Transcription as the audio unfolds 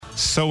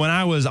So when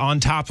I was on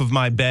top of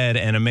my bed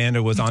and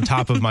Amanda was on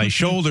top of my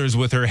shoulders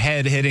with her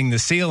head hitting the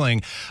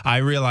ceiling, I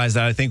realized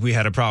that I think we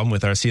had a problem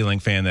with our ceiling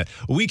fan that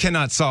we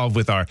cannot solve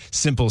with our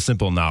simple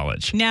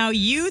knowledge. Now,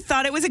 you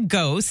thought it was a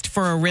ghost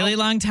for a really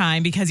long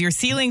time because your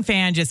ceiling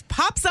fan just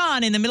pops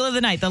on in the middle of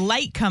the night. The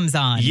light comes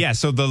on. Yeah,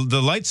 so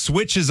the light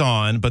switches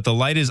on, but the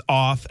light is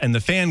off and the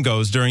fan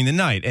goes during the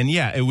night. And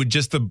yeah, it would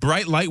just, the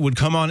bright light would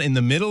come on in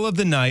the middle of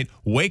the night,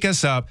 wake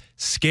us up,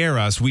 scare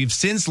us. We've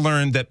since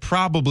learned that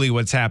probably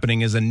what's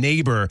happening is a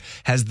neighbor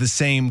has the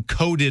same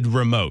coded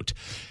remote.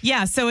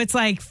 Yeah, so it's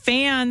like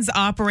fans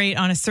operate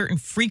on a certain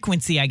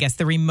frequency, I guess.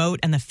 The remote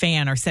and the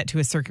fan are set to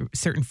a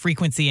certain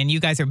frequency, and you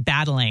guys are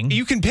battling.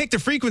 You can pick the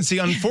frequency.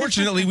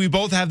 Unfortunately, we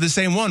both have the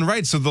same one,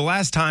 right? So the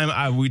last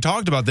time we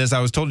talked about this, I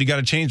was told you got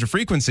to change the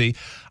frequency.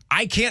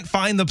 I can't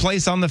find the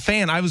place on the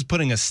fan. I was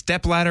putting a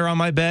stepladder on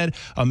my bed.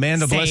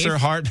 Amanda, Safe. bless her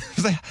heart,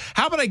 was like,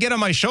 how about I get on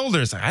my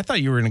shoulders? I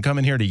thought you were going to come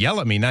in here to yell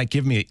at me, not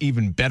give me an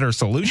even better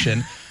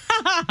solution.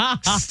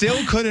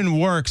 Still couldn't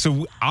work.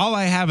 So all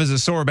I have is a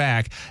sore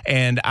back,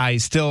 and I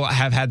still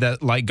have had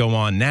that light go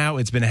on. Now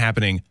it's been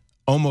happening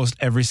almost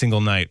every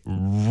single night,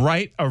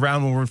 right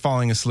around when we're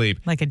falling asleep.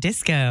 Like a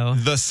disco.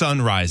 The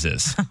sun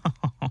rises.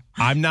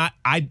 I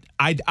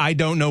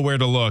don't know where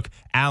to look.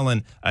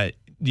 Alan, do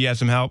you have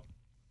some help?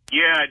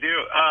 Yeah, I do.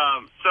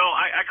 So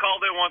I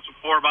called in once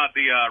before about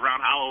the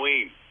around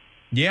Halloween.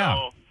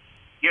 Yeah.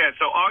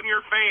 So on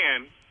your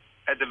fan,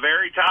 at the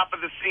very top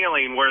of the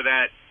ceiling where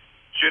that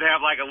should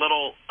have like a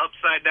little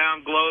upside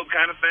down globe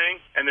kind of thing,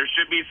 and there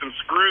should be some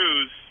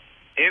screws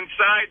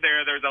inside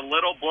there. There's a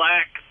little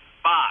black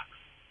box,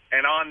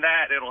 and on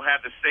that it'll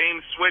have the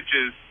same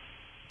switches.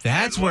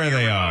 That's where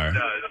they are.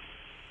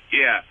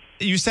 Yeah.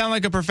 You sound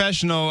like a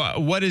professional.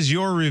 What is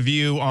your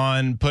review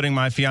on putting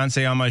my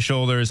fiance on my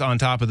shoulders on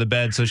top of the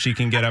bed so she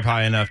can get up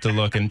high enough to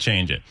look and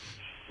change it?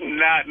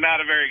 Not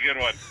a very good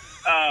one.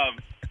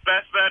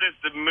 Best bet is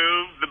to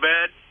move the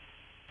bed,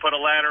 put a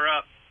ladder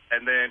up,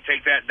 and then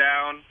take that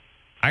down.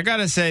 I got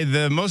to say,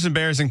 the most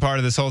embarrassing part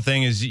of this whole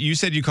thing is you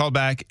said you called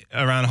back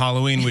around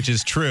Halloween, which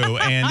is true,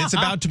 and it's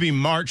about to be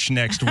March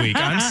next week.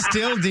 I'm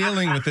still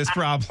dealing with this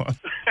problem.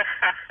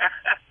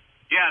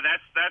 Yeah,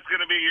 that's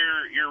going to be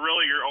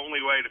your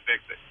only way to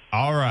fix it.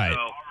 All right.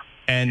 So,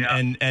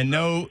 and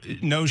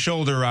no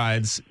shoulder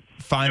rides.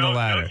 Find a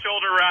ladder. No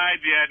shoulder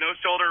rides. Yeah, no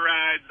shoulder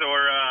rides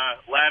or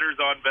ladders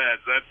on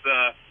beds.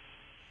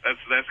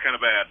 That's kind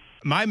of bad.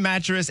 My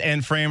mattress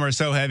and frame are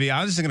so heavy.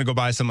 I was just going to go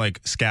buy some like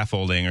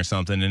scaffolding or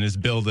something and just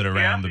build it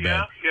around the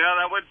bed. Yeah,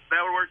 that would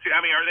work too.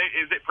 I mean,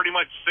 is it pretty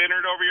much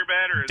centered over your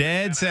bed or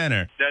dead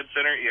center? Dead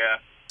center, yeah.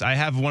 I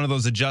have one of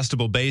those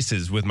adjustable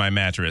bases with my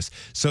mattress.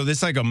 So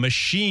it's like a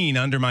machine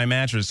under my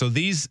mattress. So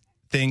these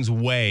things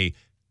weigh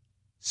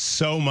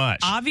so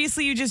much.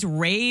 Obviously, you just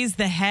raise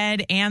the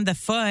head and the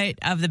foot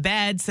of the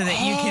bed so that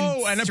you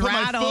can and straddle.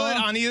 I put my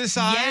foot on either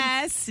side?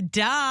 Yes,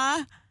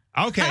 duh.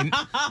 Okay.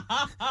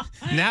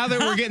 Now that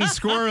we're getting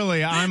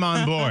squirrely, I'm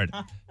on board.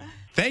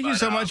 Thank you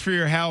so much for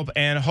your help,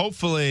 and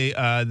hopefully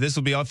this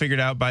will be all figured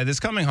out by this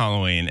coming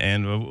Halloween,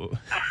 and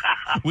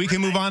we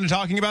can move on to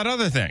talking about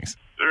other things.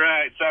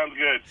 Right, sounds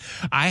good.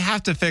 I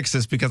have to fix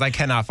this because I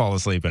cannot fall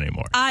asleep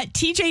anymore.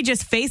 TJ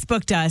just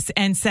Facebooked us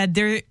and said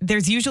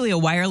there's usually a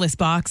wireless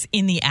box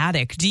in the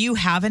attic. Do you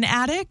have an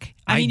attic?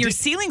 I mean, your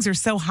ceilings are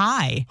so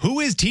high.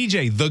 Who is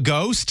TJ? The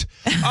ghost?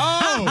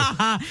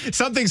 Oh,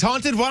 something's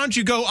haunted? Why don't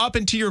you go up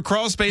into your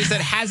crawl space that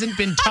hasn't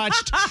been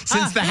touched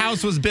since the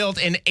house was built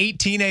in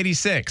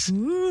 1886?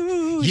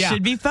 Ooh,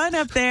 should be fun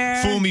up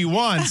there. Fool me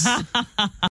once.